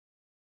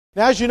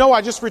Now, as you know,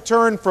 I just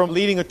returned from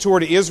leading a tour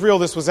to Israel.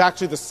 This was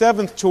actually the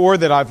 7th tour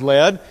that I've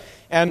led.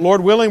 And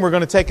Lord willing, we're going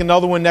to take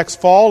another one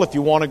next fall. If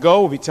you want to go,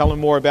 we'll be telling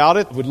more about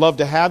it. We'd love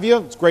to have you.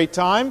 It's a great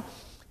time.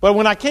 But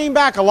when I came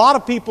back, a lot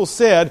of people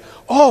said,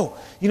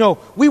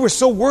 we were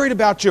so worried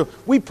about you.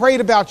 We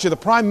prayed about you. The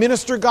prime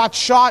minister got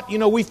shot.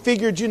 We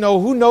figured,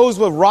 who knows,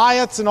 with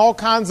riots and all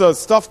kinds of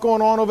stuff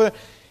going on over there.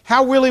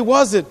 How really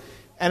was it?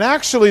 And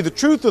actually, the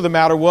truth of the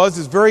matter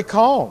is very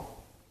calm.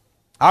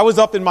 I was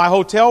up in my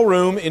hotel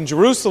room in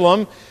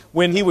Jerusalem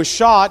when he was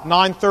shot,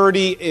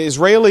 9:30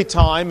 Israeli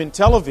time in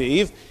Tel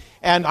Aviv,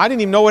 and I didn't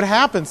even know what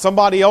happened.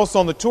 Somebody else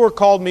on the tour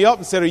called me up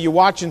and said, "Are you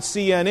watching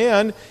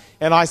CNN?"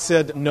 And I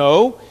said,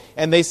 "No."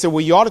 And they said,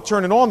 "Well, you ought to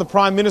turn it on. The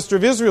Prime Minister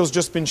of Israel has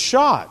just been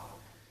shot."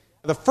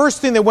 The first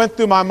thing that went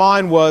through my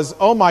mind was,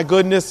 oh my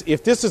goodness,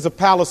 if this is a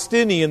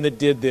Palestinian that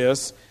did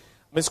this,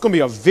 it's going to be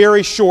a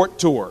very short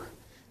tour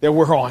that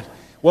we're on.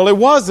 Well, it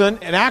wasn't,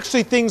 and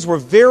actually things were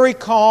very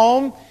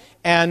calm.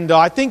 And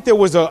I think there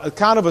was a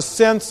kind of a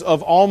sense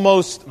of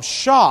almost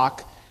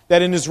shock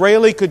that an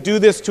Israeli could do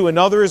this to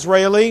another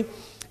Israeli.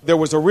 There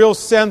was a real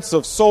sense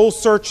of soul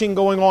searching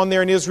going on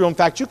there in Israel. In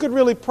fact, you could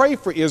really pray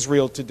for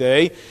Israel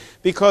today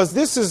because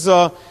this is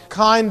a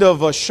kind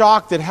of a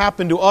shock that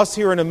happened to us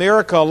here in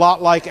America, a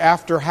lot like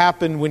after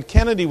happened when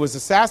Kennedy was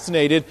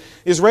assassinated.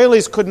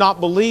 Israelis could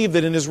not believe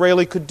that an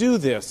Israeli could do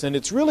this. And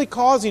it's really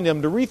causing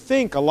them to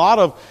rethink a lot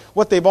of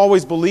what they've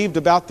always believed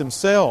about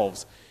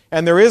themselves.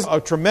 And there is a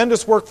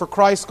tremendous work for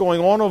Christ going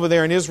on over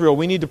there in Israel.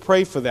 We need to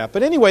pray for that.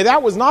 But anyway,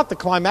 that was not the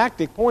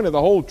climactic point of the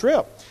whole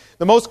trip.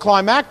 The most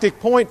climactic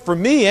point for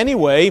me,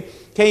 anyway,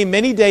 came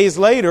many days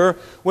later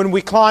when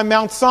we climbed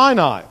Mount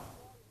Sinai.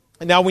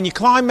 And now, when you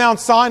climb Mount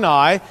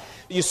Sinai,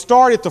 you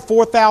start at the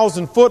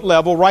 4,000-foot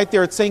level right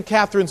there at St.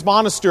 Catherine's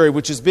Monastery,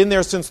 which has been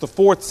there since the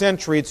 4th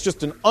century. It's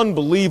just an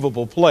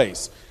unbelievable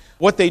place.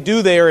 What they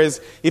do there is,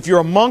 if you're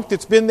a monk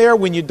that's been there,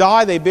 when you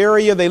die, they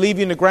bury you, they leave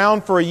you in the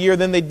ground for a year,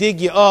 then they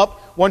dig you up.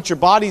 Once your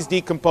body's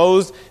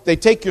decomposed, they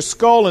take your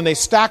skull and they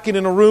stack it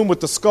in a room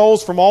with the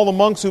skulls from all the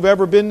monks who've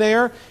ever been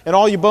there, and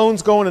all your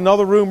bones go in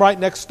another room right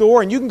next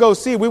door. And you can go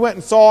see, we went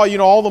and saw,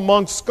 all the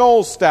monks'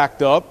 skulls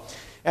stacked up.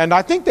 And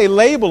I think they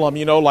label them,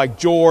 like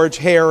George,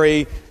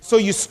 Harry. So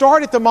you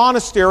start at the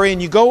monastery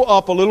and you go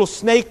up a little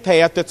snake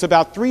path that's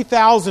about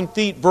 3,000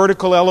 feet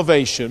vertical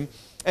elevation.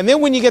 And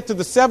then when you get to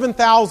the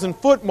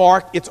 7,000-foot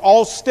mark, it's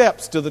all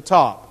steps to the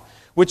top,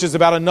 which is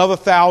about another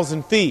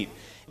 1,000 feet.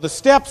 The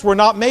steps were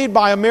not made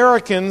by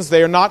Americans.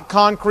 They are not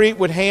concrete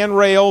with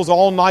handrails,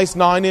 all nice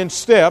 9-inch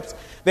steps.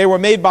 They were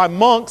made by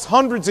monks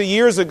hundreds of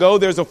years ago.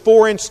 There's a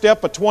 4-inch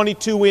step, a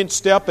 22-inch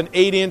step, an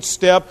 8-inch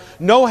step,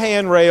 no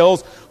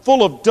handrails,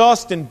 full of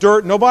dust and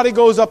dirt. Nobody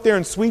goes up there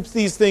and sweeps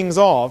these things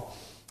off.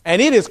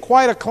 And it is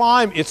quite a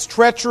climb. It's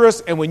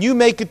treacherous. And when you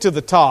make it to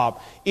the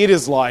top, it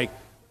is like,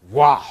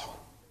 wow,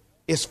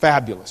 it's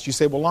fabulous. You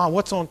say, well, Lon,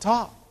 what's on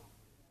top?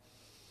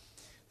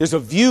 There's a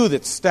view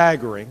that's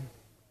staggering.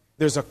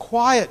 There's a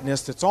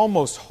quietness that's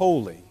almost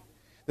holy.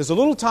 There's a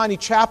little tiny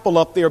chapel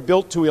up there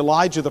built to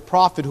Elijah the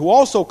prophet, who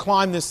also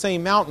climbed this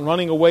same mountain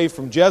running away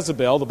from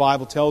Jezebel. The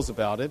Bible tells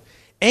about it.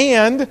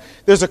 And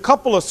there's a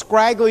couple of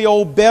scraggly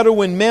old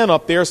Bedouin men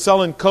up there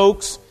selling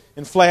cokes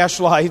and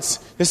flashlights.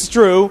 This is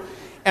true.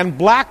 And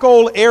black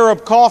old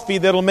Arab coffee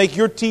that'll make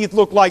your teeth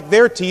look like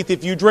their teeth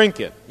if you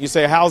drink it. You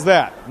say, how's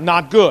that?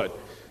 Not good.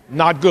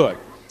 Not good.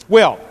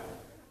 Well,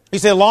 you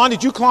say, Lon,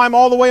 did you climb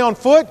all the way on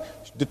foot?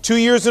 The 2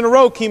 years in a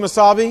row,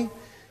 Kemosabe.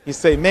 You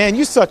say, man,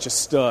 you're such a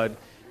stud.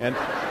 And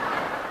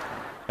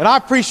I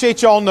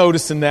appreciate y'all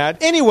noticing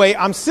that. Anyway,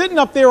 I'm sitting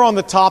up there on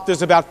the top.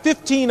 There's about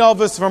 15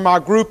 of us from our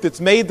group that's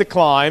made the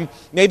climb,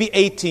 maybe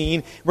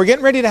 18. We're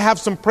getting ready to have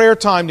some prayer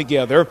time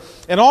together.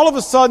 And all of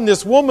a sudden,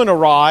 this woman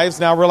arrives.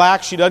 Now,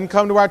 relax. She doesn't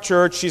come to our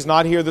church. She's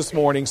not here this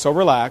morning, so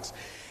relax.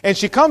 And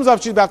she comes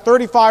up. She's about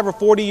 35 or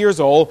 40 years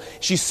old.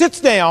 She sits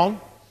down.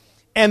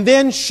 And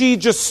then she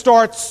just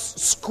starts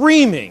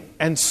screaming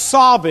and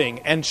sobbing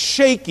and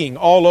shaking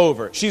all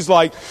over. She's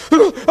like,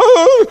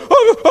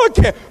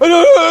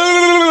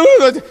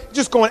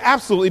 just going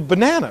absolutely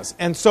bananas.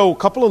 And so a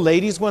couple of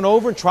ladies went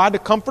over and tried to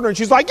comfort her. And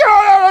she's like, get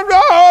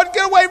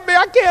away from me.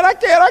 I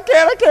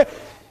can't.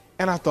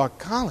 And I thought,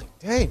 golly,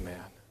 hey, man,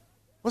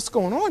 what's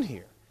going on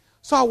here?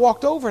 So I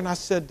walked over and I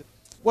said,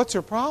 what's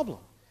her problem?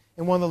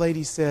 And one of the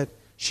ladies said,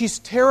 she's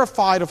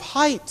terrified of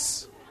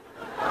heights.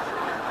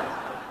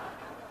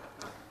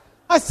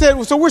 I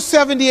said, so we're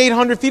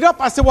 7,800 feet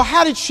up. I said, well,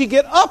 how did she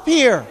get up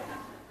here?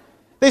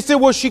 They said,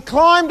 well, she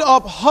climbed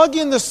up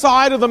hugging the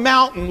side of the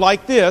mountain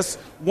like this,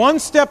 one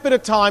step at a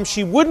time.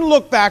 She wouldn't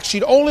look back.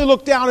 She'd only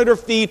look down at her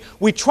feet.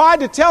 We tried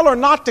to tell her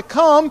not to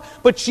come,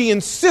 but she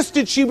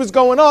insisted she was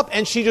going up,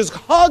 and she just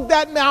hugged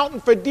that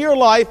mountain for dear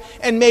life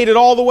and made it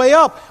all the way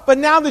up. But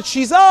now that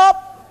she's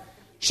up,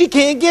 she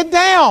can't get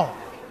down.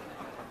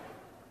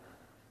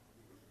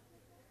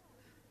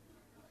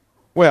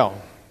 Well,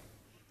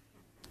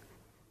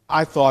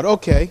 I thought,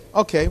 okay,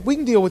 we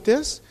can deal with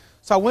this.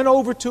 So I went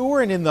over to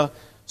her, and in the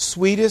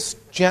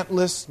sweetest,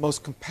 gentlest,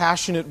 most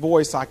compassionate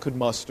voice I could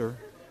muster,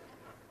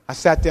 I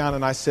sat down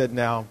and I said,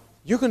 now,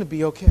 you're going to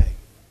be okay.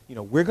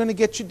 we're going to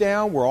get you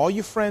down. We're all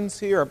your friends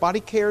here. Everybody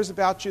cares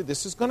about you.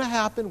 This is going to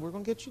happen. We're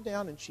going to get you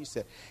down. And she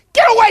said,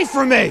 get away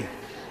from me.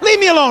 Leave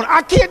me alone.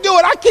 I can't do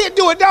it. I can't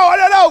do it.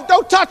 No.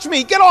 Don't touch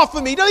me. Get off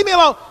of me. Leave me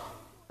alone.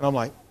 And I'm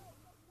like,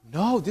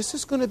 no, this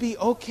is going to be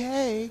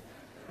okay.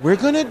 We're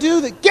going to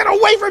do that. Get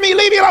away from me.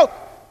 Leave me alone.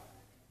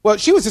 Well,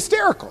 she was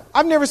hysterical.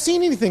 I've never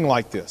seen anything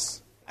like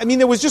this. I mean,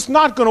 it was just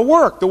not going to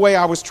work the way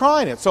I was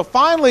trying it. So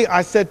finally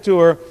I said to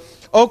her,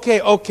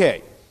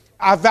 okay.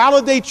 I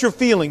validate your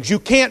feelings. You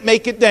can't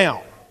make it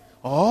down.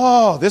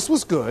 Oh, this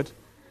was good.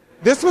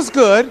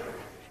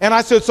 And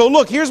I said, so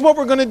look, here's what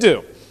we're going to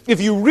do. If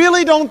you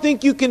really don't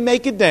think you can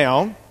make it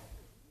down,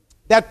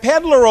 that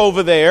peddler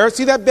over there,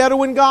 see that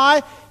Bedouin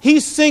guy?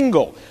 He's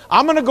single.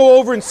 I'm going to go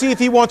over and see if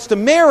he wants to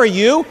marry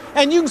you,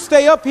 and you can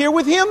stay up here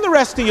with him the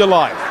rest of your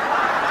life.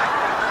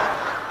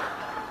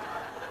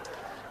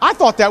 I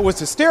thought that was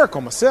hysterical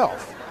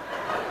myself.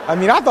 I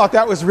mean, I thought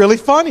that was really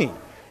funny.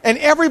 And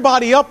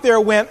everybody up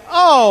there went,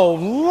 oh,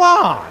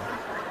 Lon,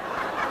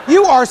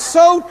 you are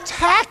so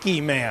tacky,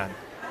 man.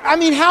 I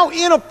mean, how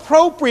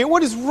inappropriate.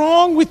 What is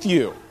wrong with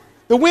you?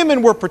 The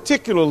women were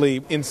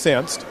particularly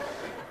incensed.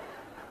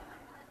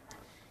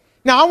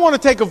 Now, I want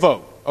to take a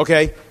vote,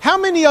 okay? How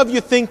many of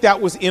you think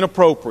that was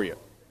inappropriate?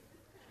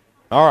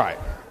 All right.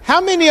 How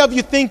many of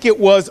you think it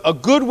was a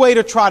good way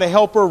to try to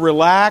help her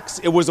relax?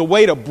 It was a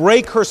way to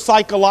break her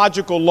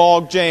psychological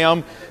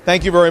logjam.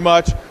 Thank you very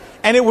much.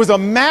 And it was a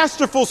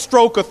masterful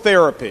stroke of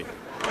therapy.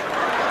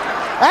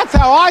 That's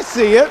how I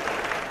see it.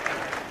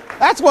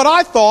 That's what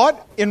I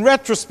thought. In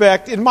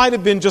retrospect, it might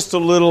have been just a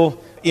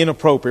little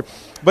inappropriate.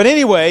 But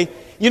anyway,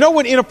 you know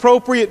what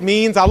inappropriate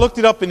means? I looked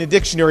it up in the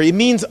dictionary. It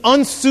means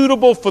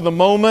unsuitable for the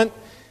moment.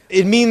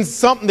 It means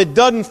something that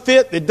doesn't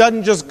fit, that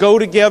doesn't just go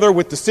together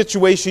with the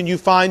situation you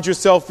find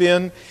yourself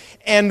in.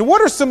 And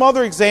what are some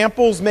other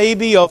examples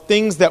maybe of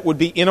things that would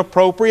be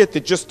inappropriate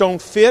that just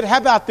don't fit? How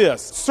about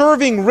this?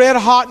 Serving red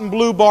hot and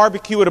blue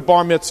barbecue at a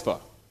bar mitzvah.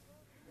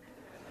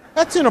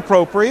 That's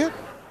inappropriate,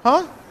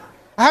 huh?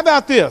 How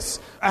about this?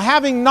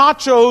 Having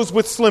nachos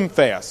with Slim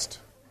Fast.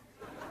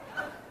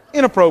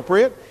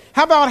 Inappropriate.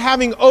 How about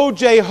having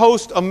OJ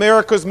host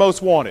America's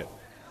Most Wanted?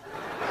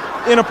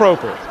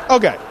 Inappropriate.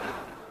 Okay.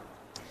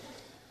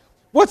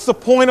 What's the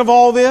point of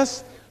all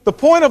this? The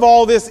point of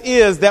all this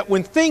is that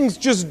when things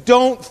just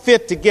don't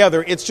fit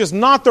together, it's just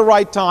not the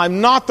right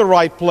time, not the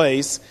right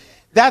place,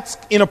 that's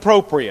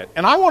inappropriate.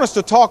 And I want us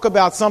to talk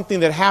about something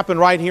that happened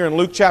right here in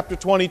Luke chapter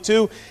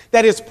 22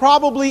 that is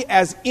probably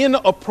as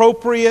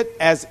inappropriate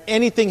as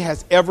anything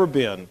has ever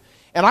been.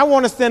 And I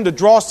want us then to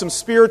draw some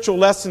spiritual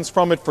lessons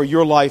from it for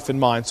your life and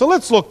mine. So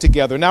let's look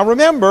together. Now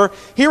remember,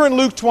 here in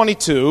Luke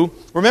 22,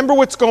 remember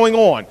what's going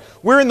on.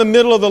 We're in the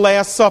middle of the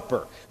Last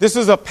Supper. This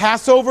is a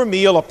Passover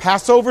meal, a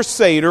Passover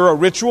Seder, a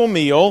ritual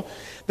meal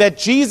that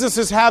Jesus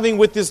is having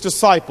with his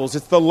disciples.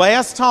 It's the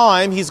last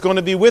time he's going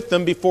to be with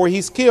them before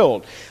he's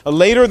killed.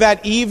 Later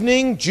that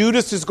evening,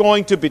 Judas is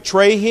going to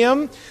betray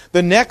him.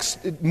 The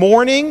next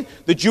morning,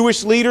 the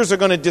Jewish leaders are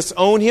going to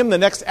disown him. The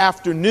next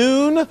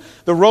afternoon,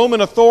 the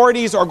Roman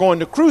authorities are going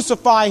to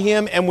crucify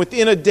him, and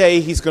within a day,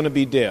 he's going to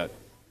be dead.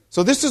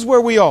 So this is where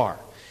we are.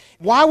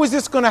 Why was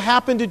this going to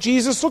happen to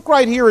Jesus? Look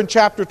right here in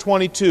chapter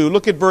 22.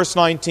 Look at verse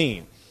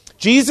 19.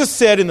 Jesus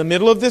said in the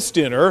middle of this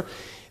dinner,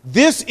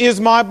 "This is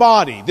my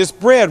body." This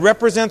bread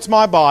represents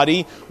my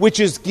body, which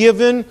is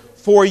given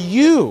for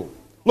you.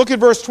 Look at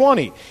verse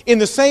 20. In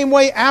the same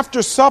way,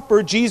 after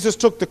supper, Jesus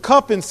took the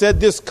cup and said,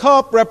 "This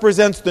cup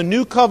represents the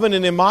new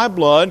covenant in my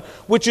blood,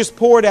 which is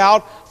poured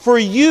out for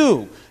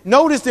you."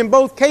 Notice in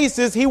both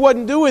cases, he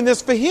wasn't doing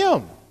this for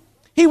him.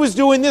 He was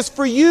doing this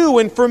for you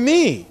and for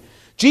me.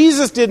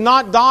 Jesus did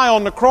not die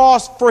on the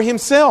cross for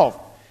himself.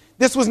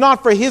 This was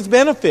not for his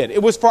benefit.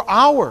 It was for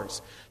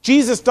ours.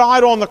 Jesus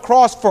died on the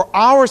cross for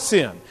our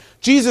sin.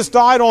 Jesus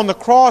died on the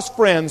cross,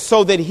 friends,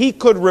 so that he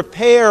could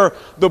repair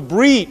the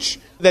breach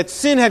that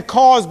sin had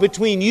caused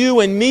between you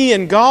and me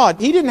and God.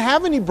 He didn't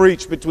have any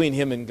breach between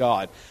him and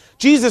God.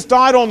 Jesus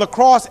died on the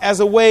cross as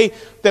a way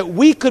that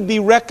we could be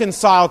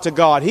reconciled to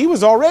God. He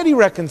was already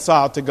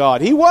reconciled to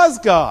God. He was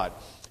God.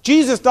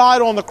 Jesus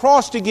died on the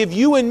cross to give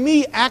you and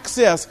me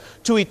access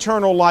to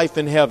eternal life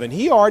in heaven.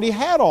 He already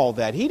had all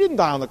that. He didn't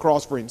die on the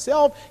cross for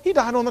himself. He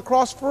died on the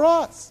cross for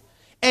us.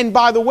 And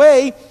by the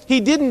way, he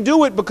didn't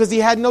do it because he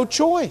had no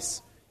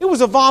choice. It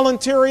was a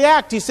voluntary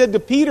act. He said to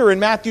Peter in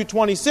Matthew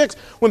 26,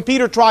 when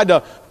Peter tried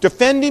to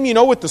defend him,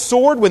 with the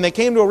sword, when they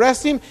came to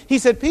arrest him, he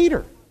said,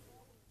 "Peter,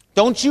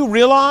 don't you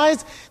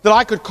realize that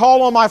I could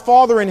call on my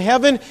Father in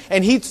heaven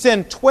and he'd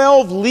send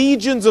 12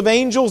 legions of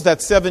angels?"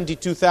 That's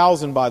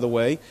 72,000, by the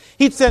way.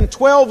 "He'd send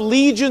 12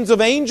 legions of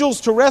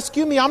angels to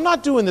rescue me. I'm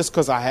not doing this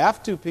because I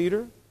have to,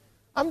 Peter.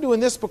 I'm doing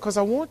this because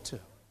I want to."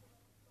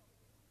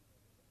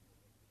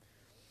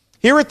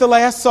 Here at the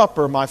Last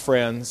Supper, my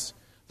friends,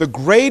 the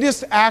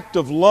greatest act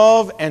of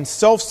love and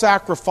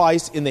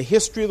self-sacrifice in the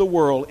history of the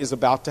world is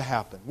about to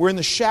happen. We're in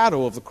the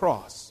shadow of the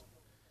cross.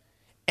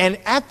 And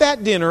at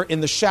that dinner,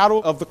 in the shadow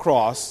of the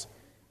cross,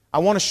 I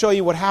want to show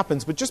you what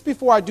happens. But just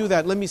before I do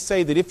that, let me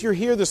say that if you're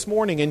here this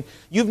morning and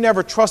you've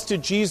never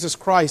trusted Jesus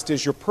Christ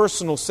as your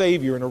personal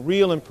Savior in a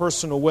real and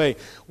personal way,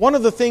 one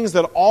of the things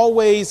that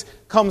always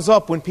comes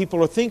up when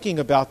people are thinking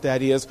about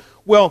that is,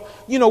 well,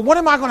 what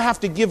am I going to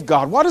have to give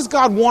God? What does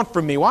God want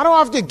from me? Why do I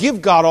have to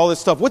give God all this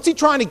stuff? What's He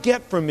trying to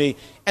get from me?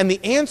 And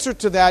the answer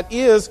to that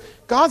is,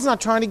 God's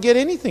not trying to get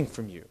anything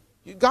from you.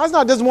 God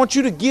doesn't want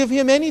you to give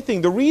Him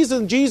anything. The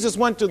reason Jesus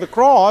went to the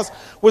cross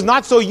was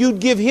not so you'd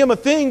give Him a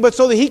thing, but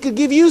so that He could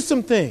give you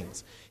some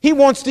things. He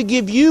wants to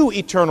give you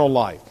eternal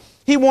life.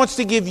 He wants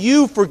to give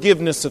you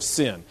forgiveness of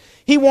sin.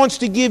 He wants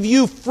to give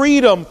you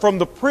freedom from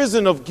the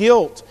prison of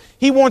guilt.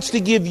 He wants to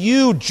give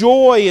you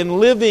joy in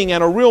living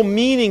and a real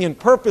meaning and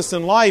purpose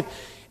in life.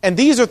 And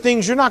these are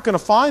things you're not going to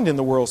find in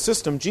the world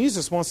system.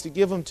 Jesus wants to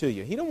give them to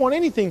you. He don't want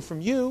anything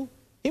from you.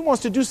 He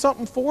wants to do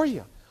something for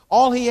you.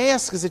 All He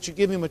asks is that you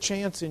give Him a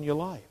chance in your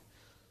life.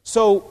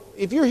 So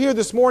if you're here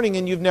this morning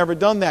and you've never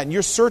done that and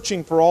you're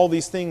searching for all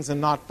these things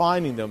and not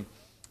finding them,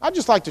 I'd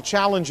just like to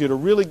challenge you to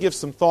really give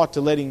some thought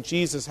to letting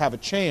Jesus have a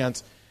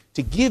chance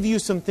to give you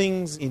some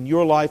things in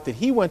your life that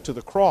He went to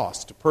the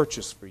cross to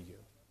purchase for you.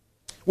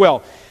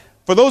 Well,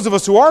 for those of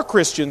us who are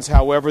Christians,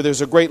 however, there's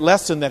a great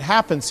lesson that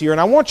happens here,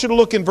 and I want you to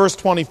look in verse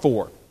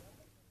 24.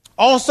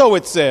 Also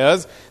it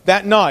says,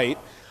 that night,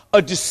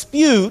 a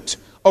dispute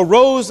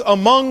arose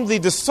among the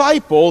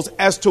disciples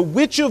as to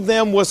which of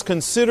them was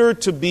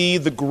considered to be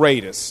the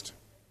greatest.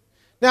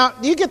 Now,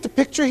 do you get the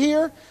picture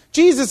here?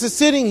 Jesus is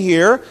sitting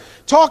here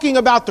talking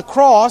about the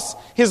cross,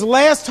 His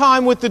last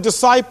time with the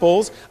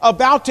disciples,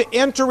 about to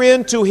enter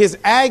into His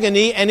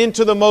agony and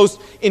into the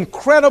most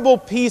incredible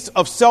piece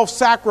of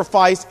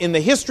self-sacrifice in the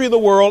history of the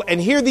world,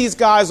 and here these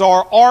guys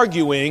are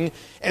arguing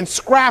and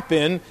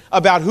scrapping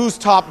about who's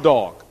top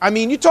dog. I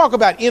mean, you talk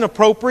about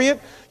inappropriate.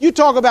 You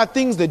talk about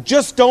things that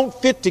just don't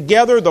fit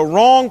together, the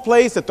wrong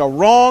place at the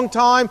wrong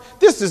time.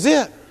 This is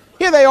it.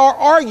 Here they are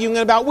arguing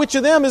about which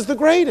of them is the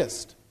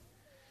greatest.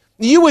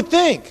 You would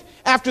think,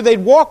 after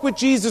they'd walked with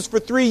Jesus for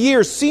 3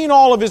 years, seen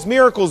all of His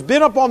miracles,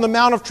 been up on the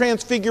Mount of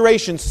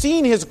Transfiguration,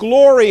 seen His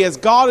glory as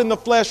God in the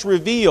flesh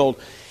revealed,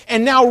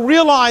 and now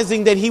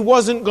realizing that He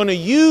wasn't going to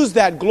use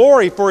that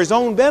glory for His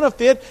own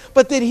benefit,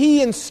 but that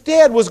He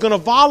instead was going to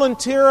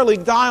voluntarily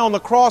die on the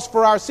cross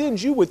for our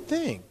sins, you would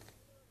think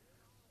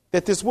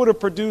that this would have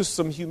produced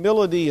some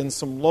humility and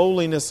some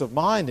lowliness of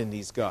mind in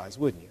these guys,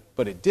 wouldn't you?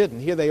 But it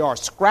didn't. Here they are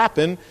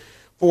scrapping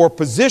for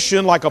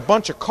position like a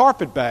bunch of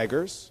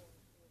carpetbaggers.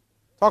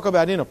 Talk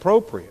about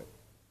inappropriate.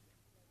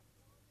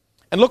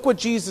 And look what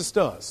Jesus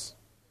does.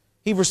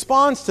 He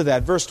responds to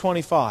that, verse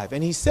 25.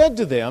 And He said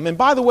to them, and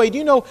by the way, do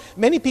you know,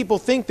 many people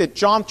think that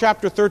John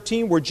chapter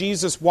 13, where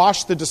Jesus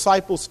washed the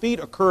disciples'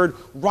 feet, occurred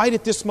right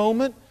at this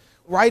moment,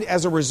 right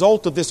as a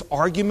result of this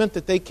argument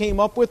that they came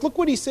up with. Look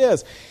what He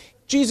says.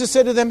 Jesus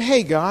said to them,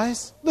 hey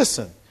guys,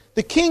 listen,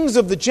 the kings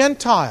of the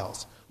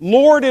Gentiles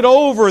lord it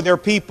over their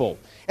people,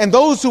 and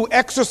those who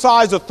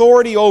exercise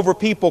authority over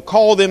people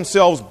call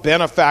themselves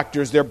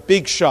benefactors. They're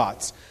big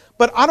shots.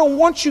 But I don't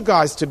want you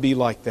guys to be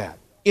like that.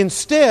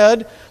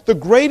 Instead, the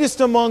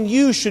greatest among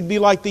you should be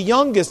like the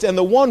youngest, and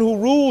the one who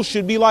rules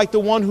should be like the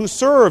one who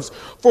serves.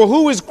 For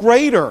who is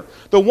greater,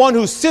 the one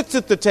who sits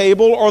at the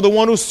table or the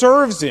one who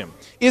serves him?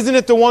 Isn't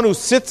it the one who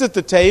sits at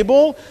the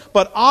table?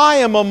 But I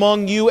am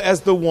among you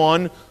as the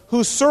one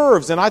who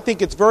serves. And I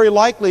think it's very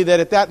likely that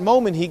at that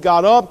moment He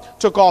got up,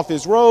 took off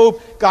his robe,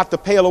 got the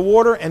pail of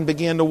water, and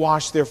began to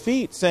wash their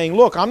feet, saying,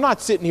 look, I'm not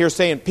sitting here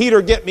saying,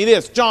 Peter, get me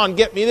this, John,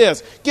 get me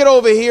this, get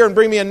over here and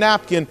bring me a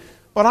napkin,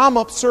 but I'm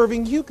up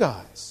serving you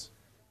guys.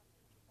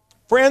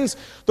 Friends,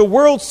 the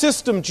world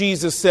system,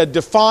 Jesus said,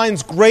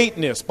 defines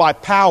greatness by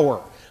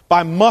power,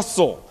 by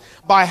muscle,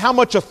 by how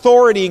much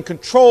authority and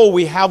control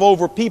we have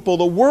over people.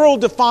 The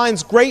world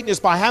defines greatness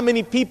by how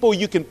many people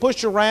you can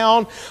push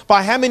around,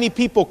 by how many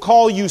people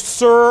call you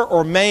sir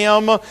or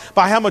ma'am,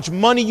 by how much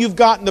money you've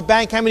got in the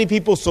bank, how many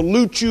people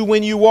salute you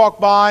when you walk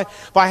by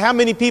how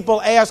many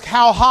people ask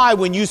how high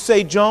when you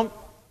say jump.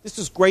 This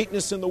is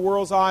greatness in the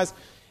world's eyes.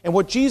 And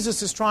what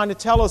Jesus is trying to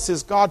tell us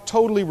is God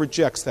totally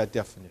rejects that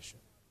definition.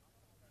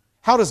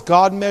 How does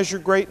God measure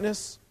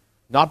greatness?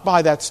 Not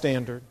by that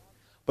standard,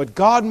 but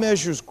God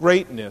measures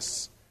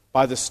greatness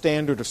by the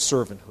standard of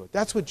servanthood.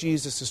 That's what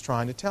Jesus is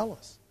trying to tell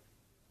us.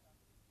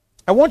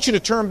 I want you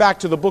to turn back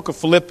to the book of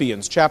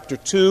Philippians, chapter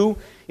 2.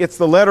 It's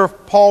the letter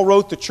Paul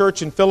wrote the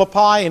church in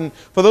Philippi. And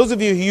for those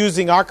of you who are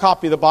using our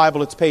copy of the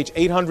Bible, it's page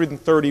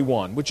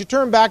 831. Would you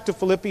turn back to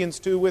Philippians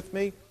 2 with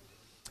me?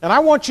 And I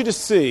want you to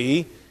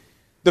see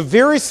the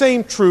very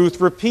same truth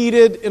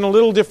repeated in a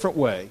little different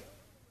way.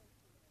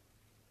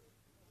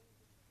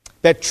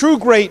 That true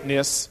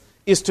greatness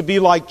is to be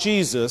like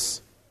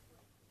Jesus,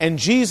 and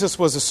Jesus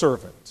was a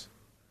servant.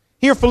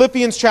 Here,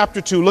 Philippians chapter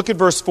 2, look at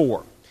verse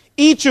 4.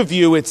 Each of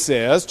you, it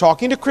says,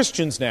 talking to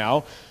Christians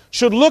now,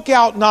 should look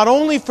out not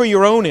only for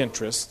your own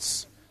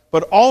interests,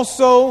 but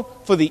also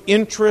for the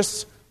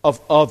interests of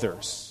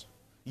others.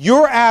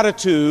 Your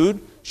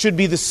attitude should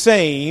be the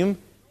same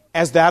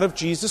as that of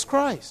Jesus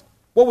Christ.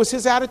 What was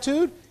His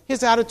attitude?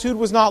 His attitude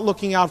was not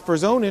looking out for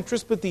His own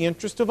interest, but the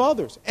interest of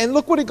others. And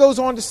look what it goes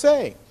on to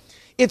say.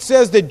 It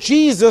says that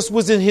Jesus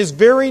was in his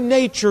very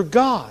nature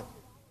God.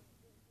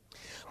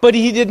 But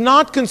he did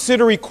not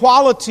consider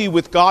equality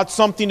with God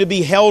something to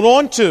be held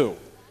on to.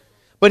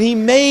 But he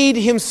made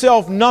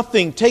himself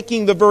nothing,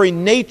 taking the very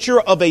nature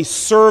of a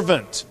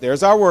servant.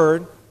 There's our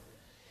word.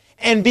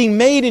 And being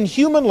made in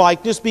human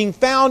likeness, being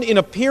found in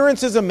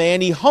appearance as a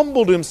man, he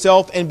humbled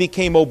himself and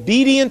became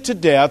obedient to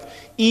death,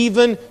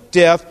 even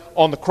death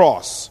on the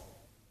cross.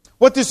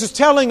 What this is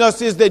telling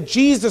us is that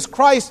Jesus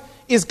Christ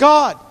is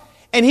God.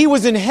 And he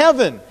was in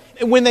heaven.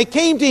 And when they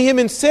came to him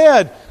and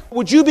said,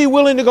 would you be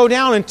willing to go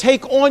down and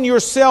take on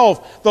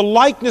yourself the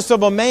likeness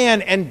of a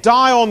man and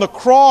die on the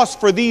cross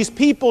for these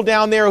people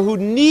down there who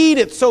need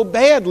it so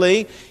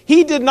badly?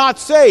 He did not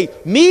say,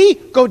 me,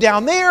 go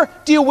down there,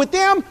 deal with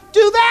them,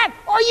 do that.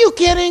 Are you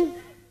kidding?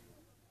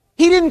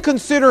 He didn't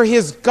consider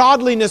his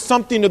godliness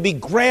something to be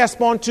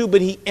grasped onto,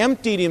 but he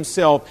emptied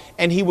himself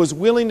and he was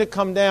willing to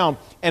come down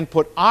and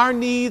put our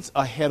needs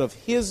ahead of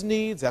his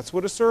needs. That's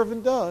what a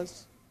servant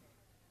does.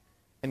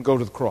 And go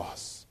to the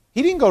cross.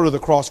 He didn't go to the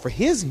cross for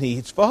his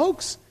needs,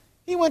 folks.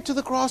 He went to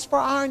the cross for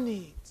our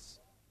needs.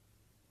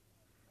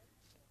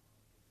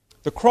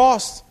 The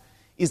cross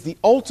is the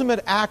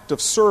ultimate act of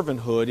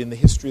servanthood in the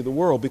history of the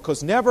world,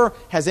 because never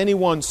has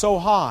anyone so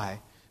high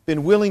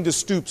been willing to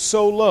stoop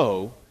so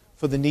low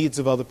for the needs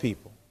of other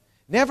people.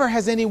 Never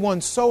has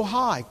anyone so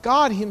high,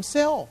 God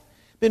himself,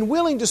 been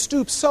willing to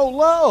stoop so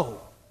low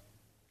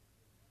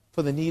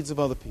for the needs of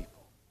other people.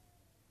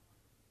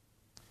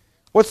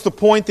 What's the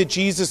point that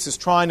Jesus is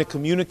trying to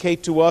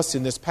communicate to us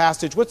in this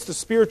passage? What's the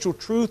spiritual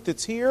truth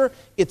that's here?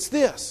 It's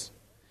this.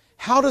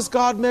 How does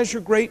God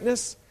measure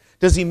greatness?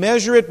 Does he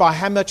measure it by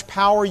how much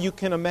power you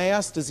can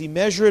amass? Does he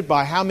measure it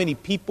by how many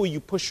people you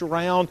push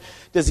around?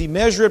 Does he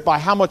measure it by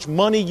how much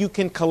money you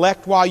can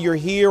collect while you're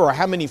here, or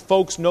how many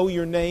folks know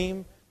your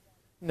name?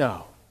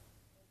 No.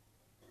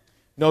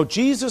 No,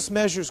 Jesus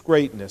measures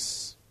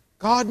greatness.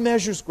 God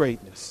measures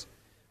greatness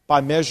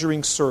by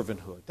measuring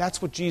servanthood.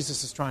 That's what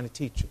Jesus is trying to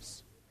teach us.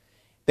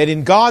 That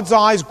in God's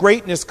eyes,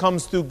 greatness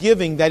comes through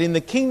giving. That in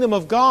the kingdom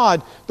of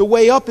God, the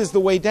way up is the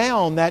way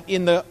down. That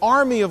in the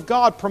army of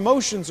God,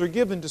 promotions are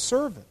given to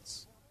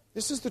servants.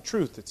 This is the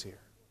truth that's here.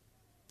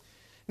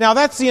 Now,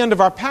 that's the end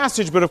of our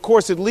passage, but of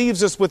course it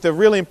leaves us with a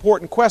really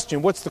important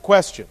question. What's the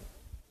question?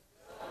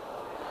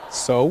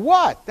 So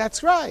what?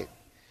 That's right.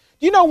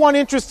 You know one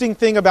interesting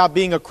thing about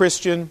being a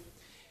Christian?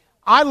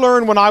 I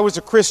learned when I was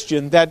a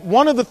Christian that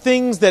one of the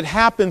things that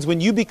happens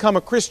when you become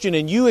a Christian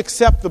and you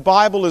accept the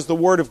Bible as the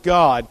Word of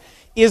God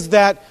is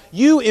that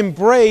you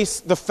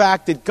embrace the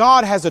fact that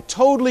God has a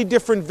totally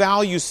different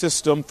value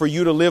system for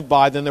you to live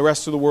by than the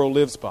rest of the world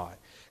lives by.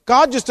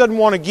 God just doesn't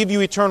want to give you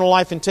eternal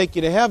life and take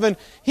you to heaven.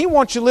 He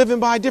wants you living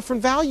by a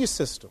different value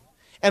system.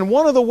 And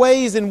one of the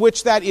ways in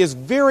which that is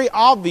very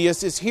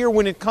obvious is here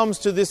when it comes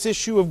to this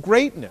issue of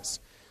greatness.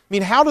 I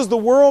mean, how does the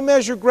world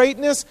measure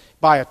greatness?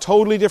 By a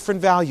totally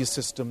different value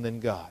system than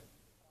God.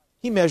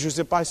 He measures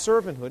it by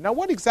servanthood. Now,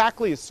 what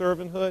exactly is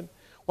servanthood?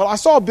 Well, I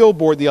saw a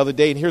billboard the other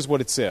day, and here's what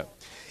it said.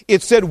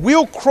 It said,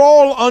 we'll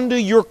crawl under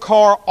your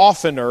car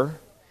oftener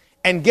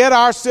and get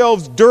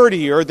ourselves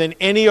dirtier than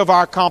any of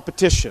our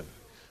competition.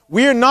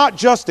 We're not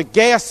just a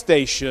gas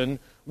station,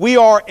 we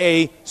are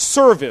a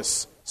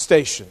service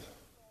station.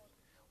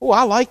 Oh,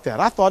 I like that.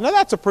 I thought, now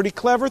that's a pretty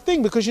clever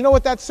thing, because you know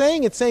what that's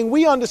saying? It's saying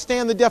we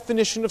understand the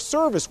definition of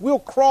service. We'll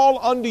crawl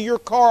under your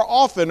car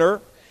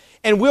oftener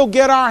and we'll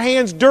get our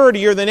hands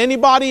dirtier than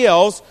anybody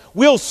else.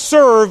 We'll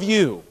serve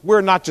you.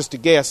 We're not just a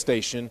gas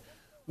station,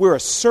 we're a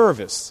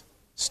service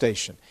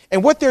station.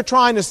 And what they're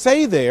trying to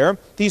say there,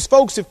 these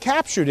folks have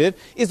captured it,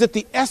 is that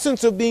the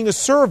essence of being a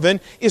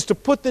servant is to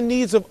put the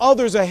needs of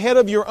others ahead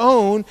of your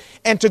own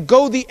and to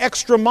go the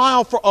extra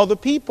mile for other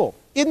people.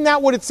 Isn't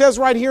that what it says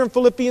right here in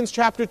Philippians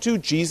chapter 2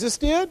 Jesus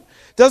did?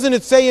 Doesn't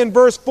it say in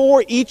verse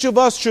 4, each of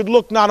us should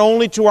look not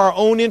only to our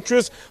own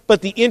interests,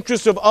 but the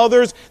interests of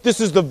others? This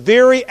is the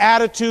very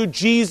attitude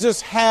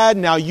Jesus had.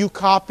 Now you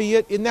copy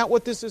it. Isn't that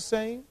what this is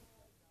saying?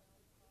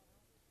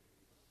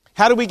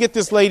 How do we get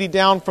this lady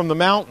down from the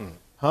mountain?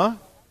 Huh?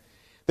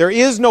 There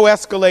is no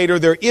escalator,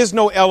 there is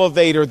no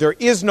elevator, there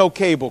is no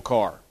cable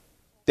car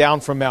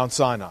down from Mount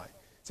Sinai.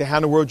 Say, how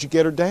in the world did you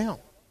get her down?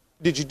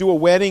 Did you do a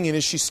wedding and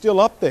is she still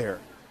up there?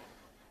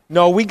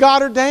 No, we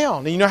got her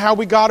down. And you know how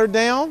we got her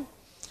down?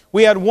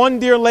 We had one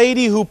dear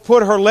lady who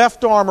put her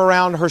left arm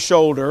around her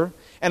shoulder,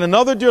 and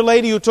another dear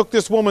lady who took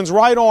this woman's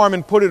right arm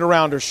and put it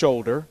around her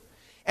shoulder,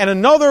 and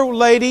another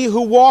lady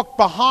who walked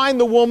behind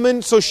the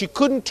woman so she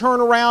couldn't turn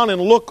around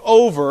and look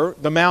over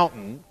the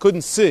mountain,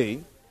 couldn't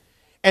see.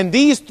 And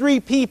these three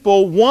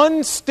people,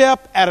 one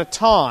step at a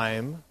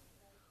time,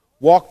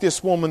 walked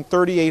this woman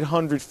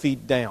 3,800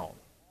 feet down.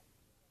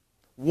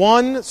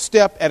 One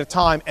step at a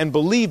time. And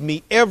believe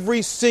me,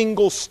 every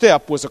single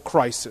step was a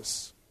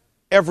crisis.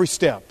 Every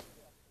step.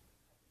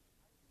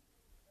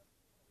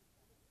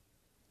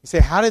 You say,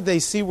 how did they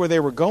see where they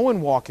were going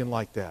walking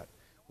like that?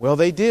 Well,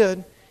 they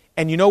did.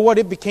 And you know what?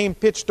 It became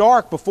pitch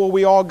dark before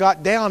we all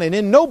got down, and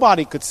then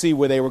nobody could see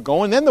where they were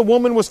going. Then the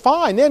woman was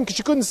fine then because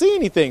she couldn't see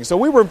anything. So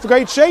we were in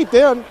great shape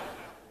then.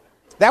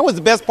 That was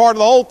the best part of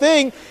the whole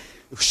thing.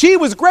 She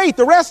was great.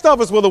 The rest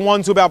of us were the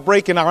ones who were about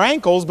breaking our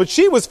ankles, but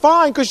she was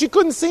fine because she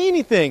couldn't see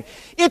anything.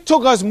 It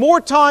took us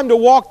more time to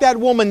walk that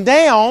woman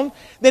down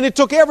than it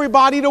took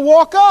everybody to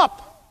walk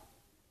up.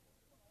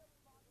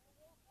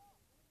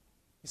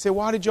 You say,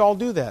 why did y'all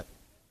do that?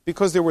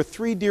 Because there were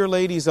 3 dear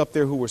ladies up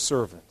there who were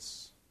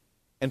servants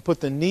and put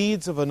the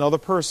needs of another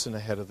person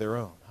ahead of their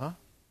own, huh?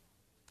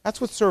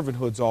 That's what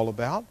servanthood's all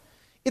about.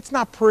 It's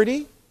not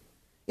pretty.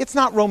 It's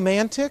not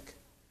romantic.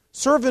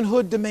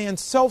 Servanthood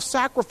demands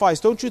self-sacrifice.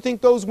 Don't you think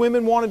those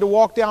women wanted to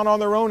walk down on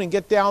their own and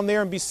get down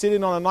there and be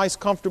sitting on a nice,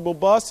 comfortable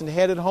bus and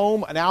headed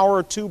home an hour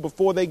or 2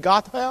 before they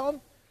got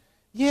down?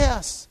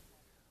 Yes.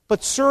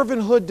 But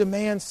servanthood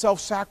demands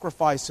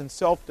self-sacrifice and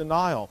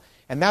self-denial.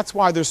 And that's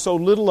why there's so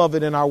little of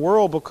it in our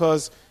world,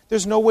 because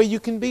there's no way you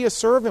can be a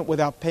servant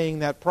without paying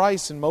that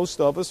price. And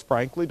most of us,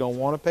 frankly, don't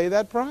want to pay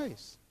that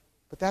price.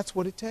 But that's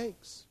what it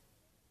takes.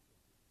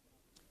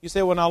 You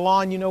say, well, now,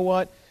 Lon, you know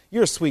what?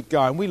 You're a sweet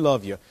guy and we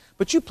love you.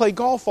 But you play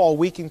golf all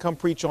week and come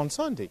preach on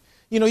Sunday.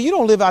 You know, you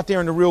don't live out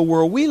there in the real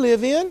world we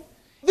live in.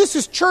 This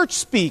is church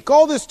speak.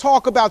 All this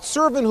talk about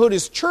servanthood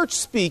is church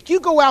speak. You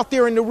go out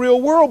there in the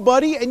real world,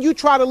 buddy, and you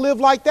try to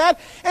live like that,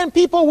 and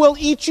people will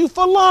eat you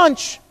for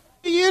lunch.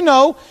 You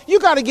know, you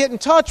got to get in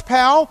touch,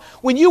 pal.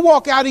 When you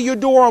walk out of your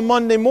door on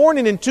Monday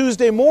morning and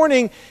Tuesday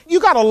morning, you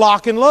got to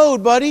lock and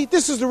load, buddy.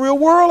 This is the real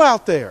world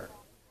out there.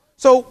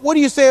 So what do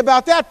you say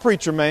about that,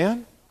 preacher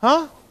man?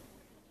 Huh?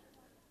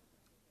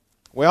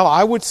 Well,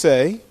 I would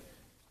say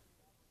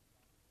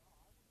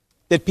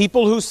that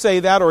people who say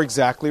that are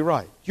exactly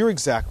right. You're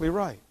exactly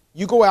right.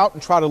 You go out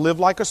and try to live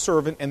like a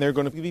servant, and there are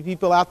going to be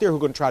people out there who are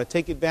going to try to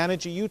take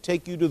advantage of you,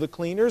 take you to the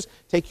cleaners,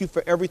 take you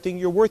for everything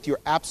you're worth. You're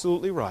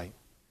absolutely right.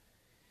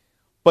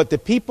 But the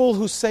people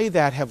who say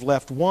that have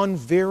left one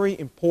very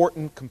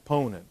important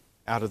component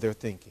out of their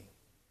thinking.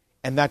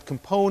 And that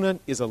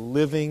component is a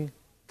living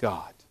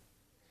God.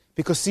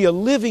 Because, see, a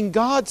living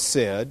God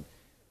said,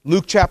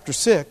 Luke chapter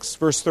 6,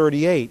 verse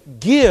 38,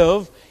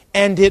 give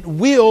and it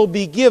will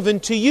be given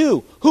to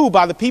you. Who?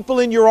 By the people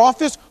in your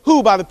office?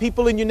 Who? By the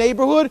people in your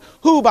neighborhood?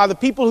 Who? By the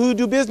people who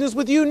do business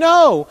with you?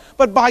 No,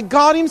 but by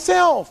God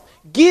Himself.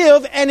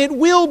 Give and it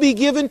will be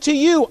given to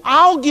you.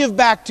 I'll give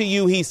back to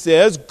you, He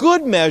says,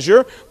 good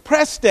measure,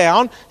 pressed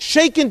down,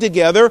 shaken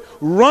together,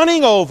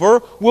 running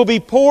over, will be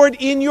poured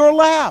in your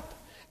lap.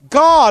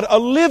 God, a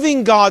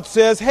living God,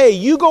 says, hey,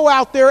 you go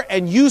out there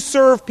and you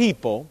serve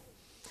people,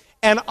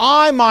 and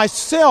I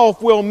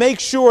myself will make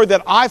sure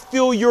that I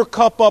fill your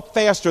cup up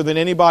faster than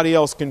anybody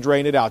else can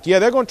drain it out. Yeah,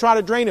 they're going to try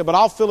to drain it, but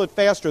I'll fill it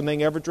faster than they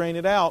can ever drain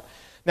it out.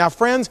 Now,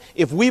 friends,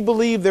 if we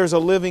believe there's a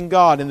living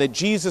God and that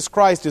Jesus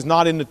Christ is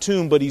not in the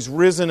tomb, but He's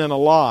risen and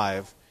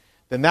alive,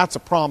 then that's a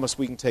promise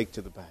we can take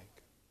to the bank.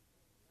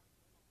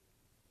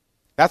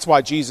 That's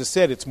why Jesus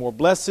said it's more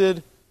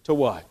blessed to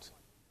what?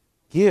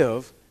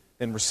 Give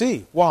than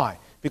receive. Why?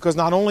 Because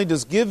not only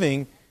does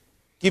giving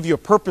give you a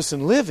purpose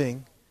in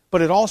living,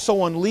 but it also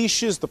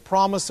unleashes the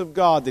promise of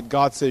God that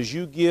God says,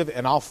 you give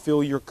and I'll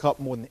fill your cup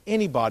more than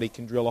anybody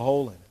can drill a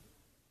hole in it.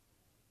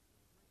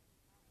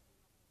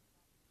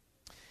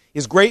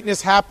 Is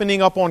greatness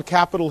happening up on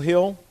Capitol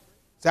Hill?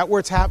 Is that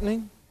where it's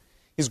happening?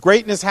 Is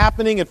greatness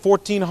happening at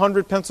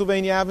 1400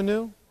 Pennsylvania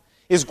Avenue?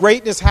 Is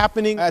greatness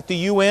happening at the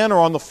UN or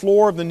on the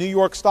floor of the New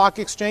York Stock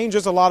Exchange?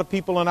 There's a lot of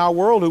people in our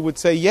world who would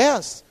say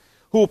yes,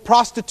 who will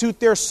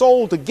prostitute their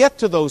soul to get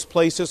to those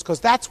places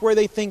because that's where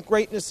they think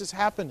greatness is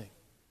happening.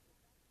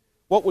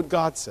 What would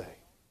God say?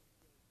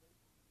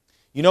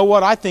 You know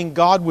what? I think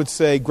God would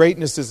say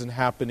greatness isn't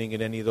happening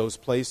in any of those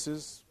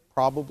places,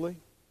 probably.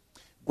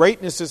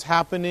 Greatness is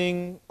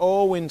happening,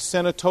 in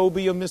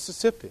Senatobia,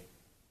 Mississippi.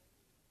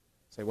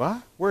 Say,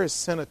 what? Where is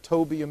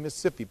Senatobia,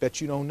 Mississippi? Bet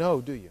you don't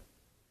know, do you?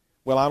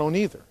 Well, I don't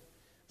either.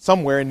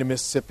 Somewhere in the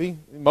Mississippi.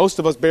 Most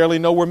of us barely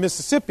know where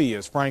Mississippi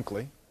is,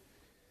 frankly.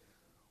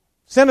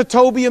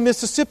 Senatobia,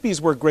 Mississippi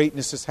is where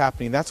greatness is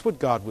happening. That's what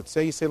God would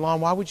say. You say, Lon,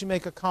 why would you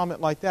make a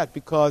comment like that?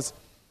 Because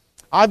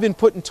I've been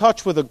put in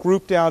touch with a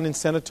group down in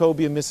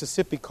Senatobia,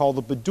 Mississippi called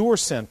the Badur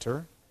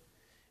Center.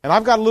 And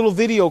I've got a little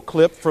video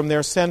clip from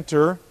their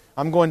center.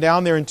 I'm going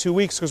down there in 2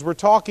 weeks because we're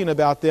talking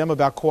about them,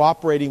 about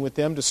cooperating with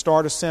them to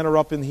start a center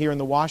up here in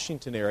the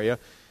Washington area.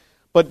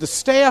 But the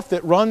staff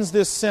that runs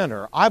this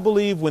center, I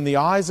believe when the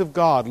eyes of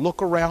God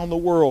look around the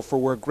world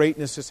for where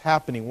greatness is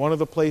happening, one of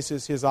the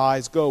places His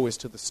eyes go is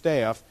to the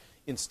staff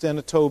in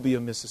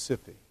Senatobia,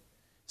 Mississippi.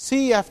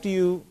 See after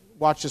you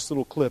watch this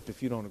little clip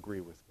if you don't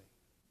agree with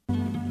me.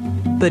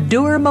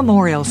 Badur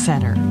Memorial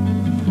Center,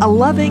 a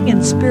loving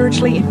and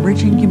spiritually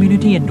enriching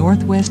community in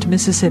northwest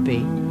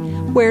Mississippi,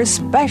 where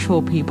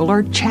special people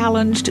are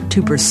challenged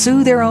to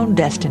pursue their own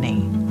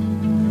destiny.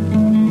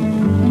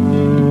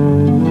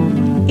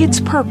 Its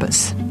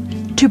purpose,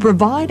 to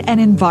provide an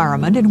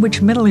environment in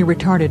which mentally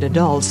retarded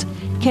adults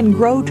can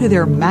grow to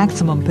their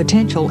maximum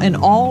potential in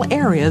all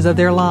areas of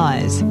their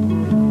lives.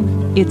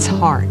 Its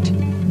heart,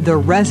 the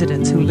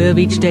residents who live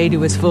each day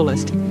to its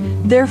fullest,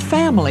 their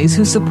families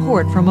who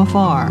support from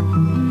afar,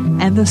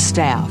 and the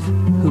staff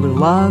who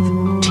love,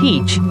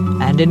 teach,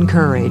 and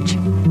encourage.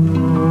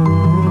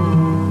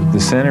 The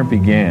center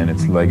began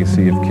its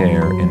legacy of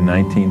care in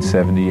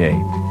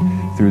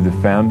 1978 through the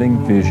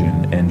founding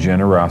vision and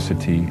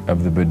generosity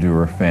of the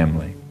Badur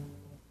family.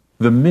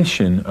 The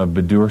mission of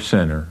Badur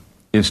Center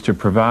is to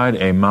provide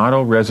a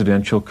model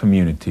residential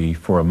community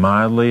for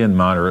mildly and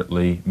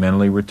moderately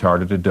mentally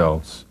retarded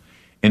adults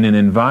in an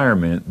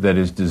environment that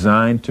is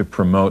designed to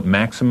promote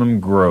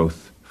maximum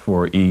growth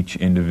for each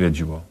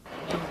individual.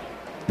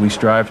 We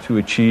strive to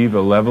achieve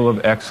a level of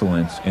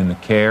excellence in the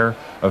care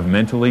of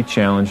mentally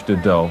challenged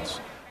adults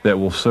that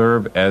will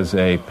serve as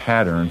a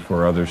pattern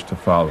for others to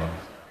follow.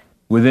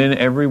 Within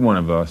every one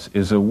of us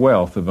is a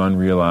wealth of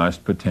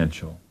unrealized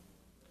potential.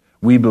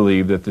 We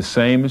believe that the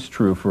same is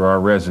true for our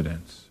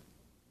residents.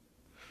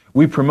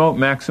 We promote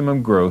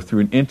maximum growth through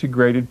an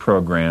integrated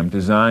program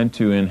designed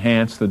to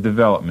enhance the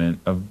development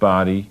of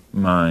body,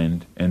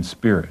 mind, and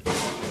spirit.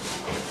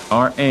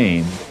 Our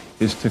aim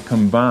is to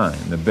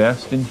combine the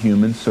best in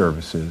human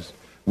services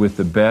with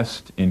the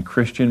best in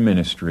Christian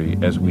ministry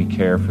as we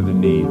care for the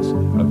needs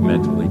of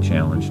mentally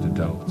challenged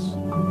adults.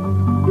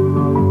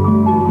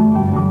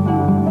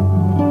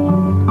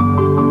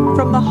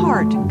 From the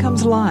heart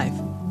comes life,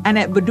 and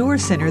at Badur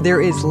Center there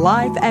is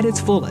life at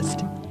its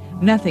fullest.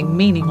 Nothing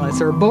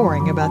meaningless or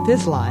boring about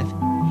this life.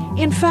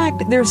 In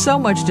fact, there's so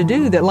much to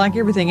do that, like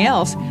everything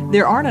else,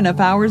 there aren't enough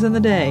hours in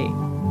the day.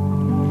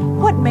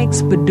 What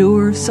makes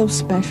Badur so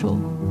special?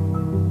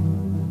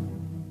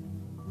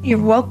 You're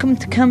welcome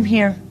to come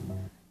here.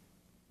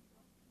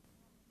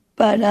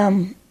 But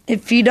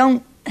if you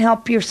don't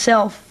help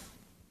yourself,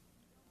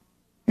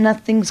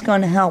 nothing's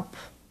going to help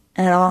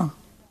at all.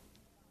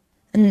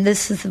 And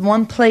this is the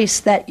one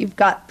place that you've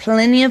got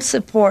plenty of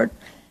support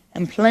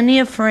and plenty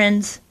of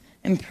friends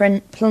and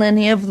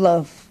plenty of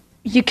love.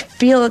 You can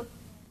feel it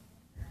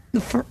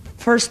the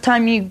first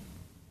time you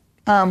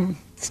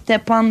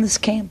step on this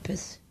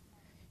campus.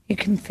 You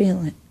can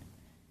feel it.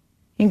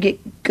 You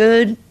get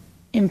good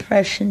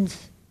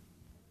impressions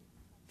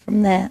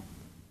from that.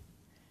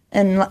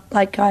 And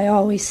like I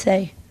always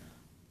say,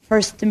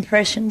 first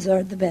impressions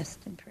are the best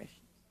impressions.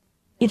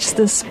 It's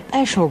the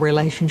special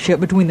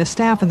relationship between the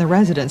staff and the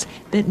residents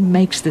that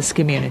makes this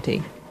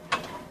community.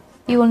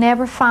 You will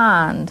never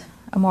find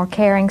a more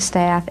caring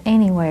staff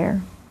anywhere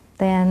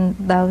than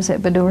those at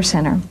Badur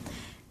Center.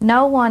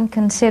 No one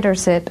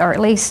considers it, or at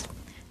least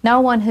no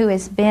one who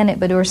has been at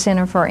Badur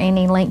Center for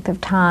any length of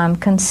time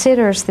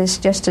considers this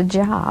just a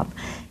job.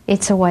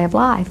 It's a way of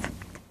life.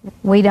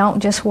 We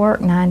don't just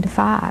work 9 to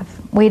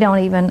 5. We don't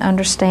even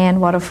understand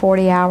what a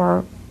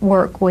 40-hour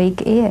work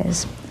week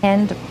is.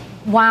 And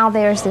while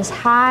there's this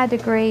high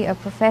degree of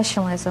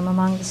professionalism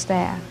among the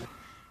staff,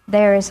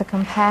 there is a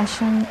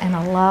compassion and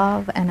a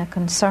love and a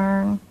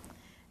concern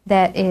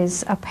that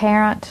is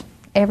apparent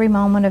every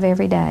moment of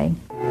every day.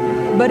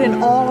 But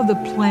in all of the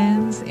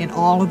plans, in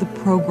all of the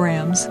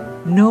programs,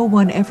 no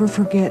one ever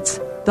forgets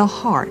the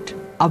heart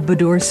of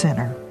Badur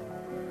Center.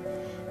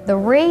 The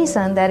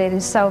reason that it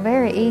is so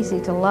very easy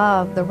to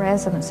love the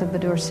residents of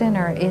Badur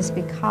Center is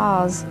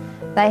because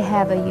they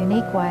have a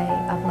unique way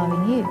of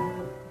loving you.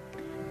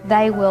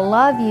 They will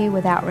love you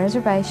without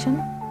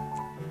reservation.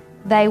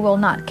 They will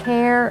not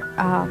care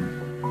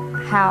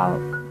how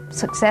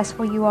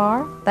successful you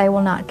are. They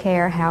will not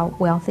care how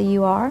wealthy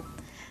you are.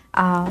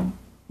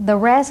 The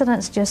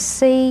residents just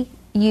see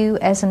you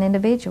as an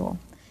individual,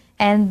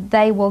 and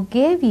they will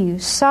give you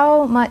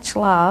so much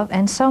love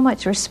and so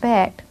much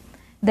respect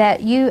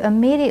that you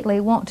immediately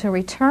want to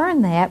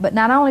return that. But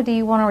not only do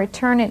you want to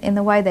return it in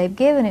the way they've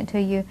given it to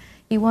you,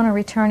 you want to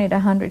return it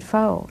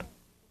 100-fold.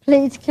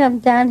 Please come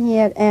down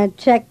here and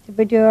check the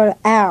Badur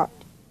out,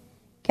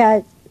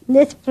 because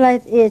this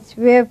place is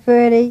real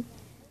pretty,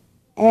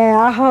 and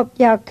I hope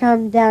y'all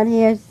come down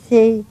here and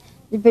see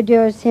the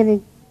Badur Center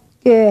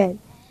good,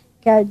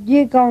 because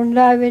you're going to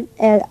love it,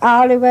 and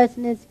all the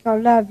residents are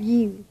going to love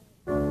you.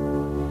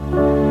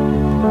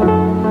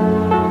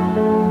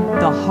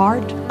 The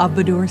heart of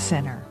Badur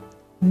Center.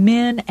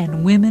 Men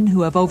and women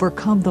who have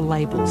overcome the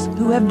labels,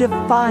 who have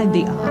defied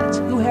the odds,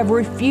 who have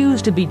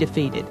refused to be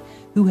defeated,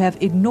 who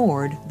have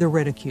ignored the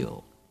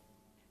ridicule.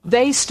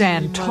 They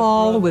stand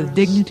tall with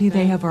dignity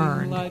they have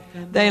earned.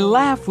 They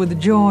laugh with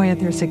joy at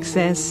their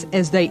success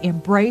as they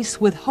embrace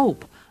with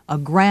hope a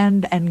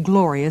grand and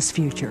glorious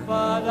future.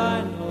 But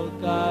I know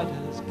God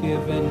has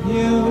given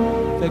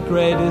you the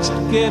greatest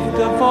gift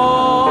of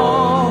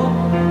all,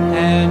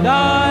 and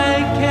I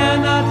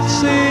cannot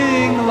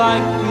sing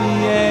like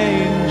the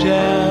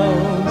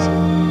angels,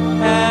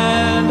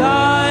 and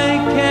I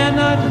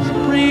cannot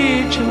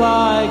preach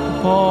like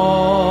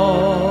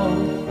Paul.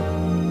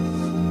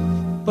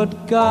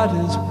 But God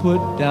has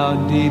put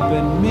down deep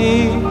in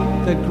me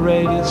the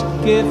greatest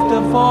gift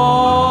of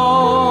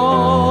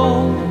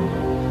all,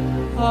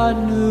 a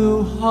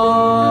new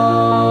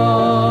heart,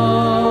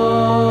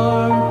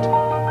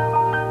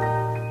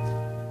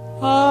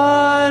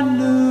 a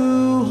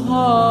new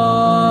heart.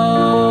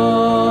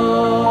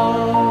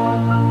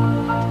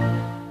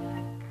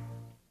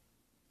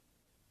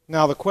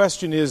 Now the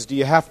question is, do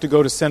you have to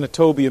go to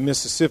Senatobia,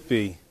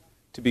 Mississippi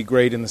to be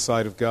great in the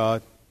sight of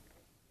God?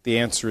 The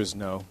answer is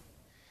no.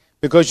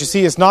 Because you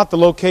see, it's not the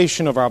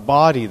location of our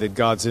body that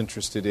God's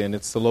interested in,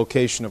 it's the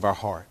location of our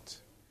heart.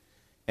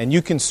 And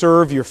you can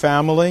serve your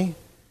family,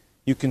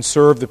 you can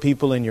serve the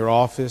people in your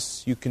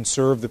office, you can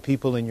serve the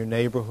people in your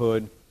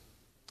neighborhood,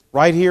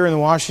 right here in the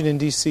Washington,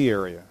 D.C.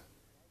 area,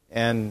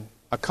 and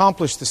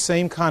accomplish the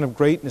same kind of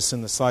greatness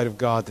in the sight of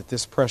God that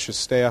this precious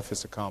staff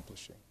is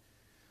accomplishing.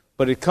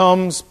 But it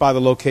comes by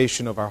the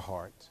location of our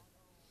heart.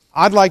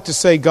 I'd like to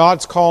say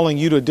God's calling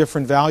you to a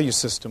different value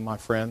system, my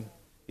friend,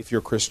 if you're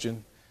a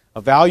Christian.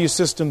 A value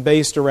system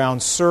based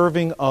around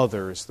serving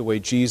others the way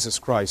Jesus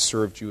Christ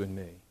served you and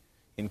me,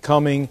 in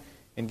coming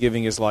and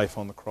giving His life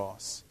on the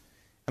cross.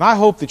 And I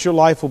hope that your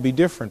life will be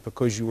different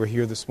because you were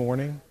here this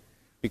morning,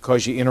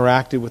 because you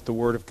interacted with the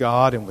Word of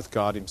God and with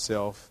God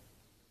Himself.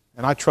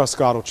 And I trust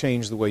God will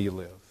change the way you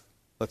live.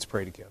 Let's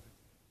pray together.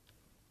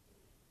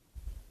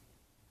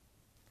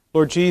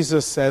 Lord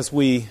Jesus, as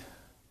we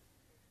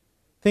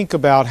think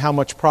about how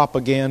much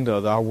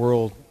propaganda our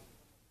world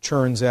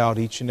churns out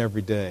each and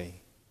every day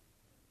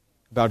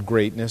about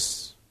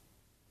greatness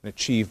and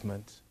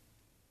achievement,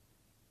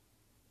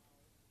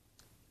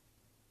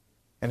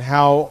 and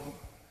how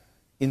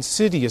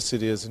insidious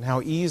it is and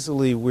how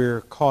easily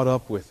we're caught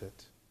up with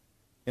it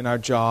in our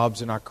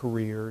jobs, in our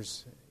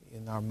careers,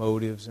 in our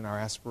motives, in our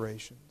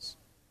aspirations.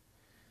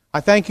 I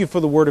thank you for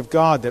the Word of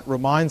God that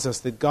reminds us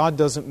that God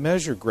doesn't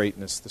measure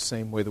greatness the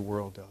same way the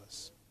world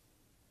does.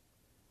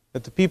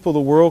 That the people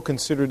the world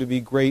consider to be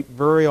great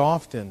very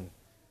often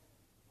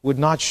would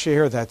not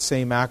share that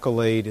same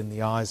accolade in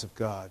the eyes of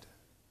God.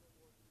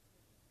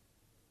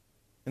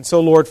 And so,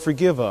 Lord,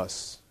 forgive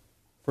us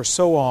for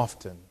so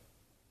often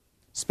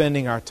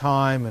spending our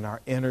time and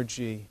our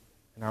energy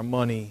and our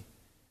money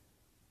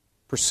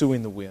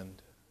pursuing the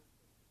wind.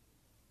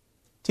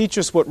 Teach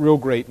us what real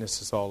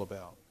greatness is all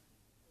about.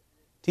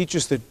 Teach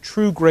us that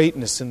true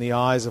greatness in the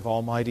eyes of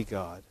Almighty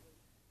God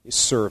is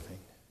serving.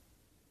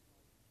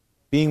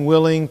 Being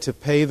willing to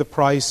pay the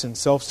price in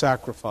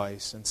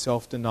self-sacrifice and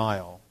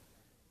self-denial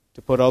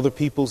to put other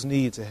people's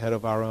needs ahead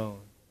of our own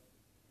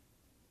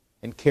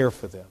and care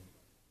for them.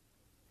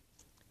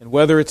 And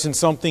whether it's in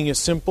something as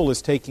simple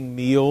as taking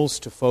meals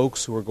to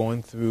folks who are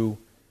going through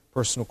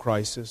personal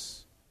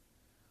crisis,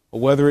 or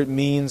whether it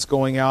means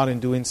going out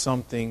and doing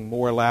something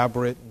more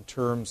elaborate in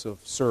terms of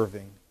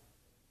serving.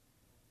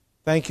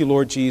 Thank you,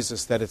 Lord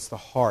Jesus, that it's the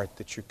heart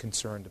that you're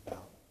concerned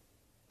about.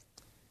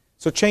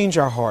 So change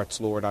our hearts,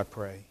 Lord, I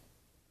pray.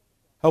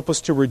 Help us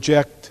to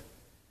reject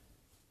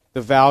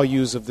the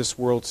values of this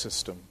world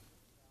system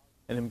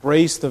and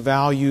embrace the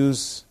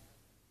values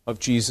of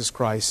Jesus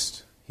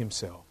Christ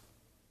Himself.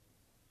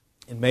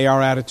 And may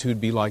our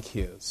attitude be like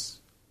His,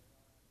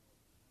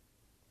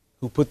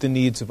 who put the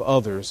needs of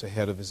others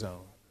ahead of His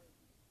own.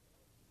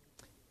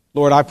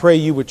 Lord, I pray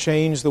you would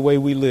change the way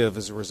we live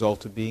as a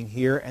result of being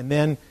here, and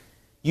then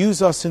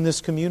use us in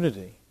this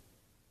community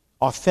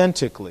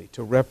authentically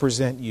to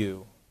represent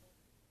you.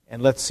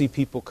 And let's see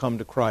people come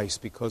to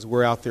Christ because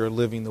we're out there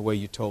living the way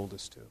you told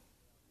us to.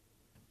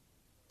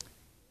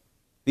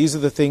 These are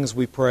the things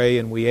we pray,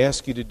 and we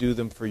ask you to do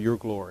them for your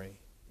glory.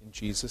 In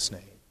Jesus'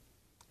 name.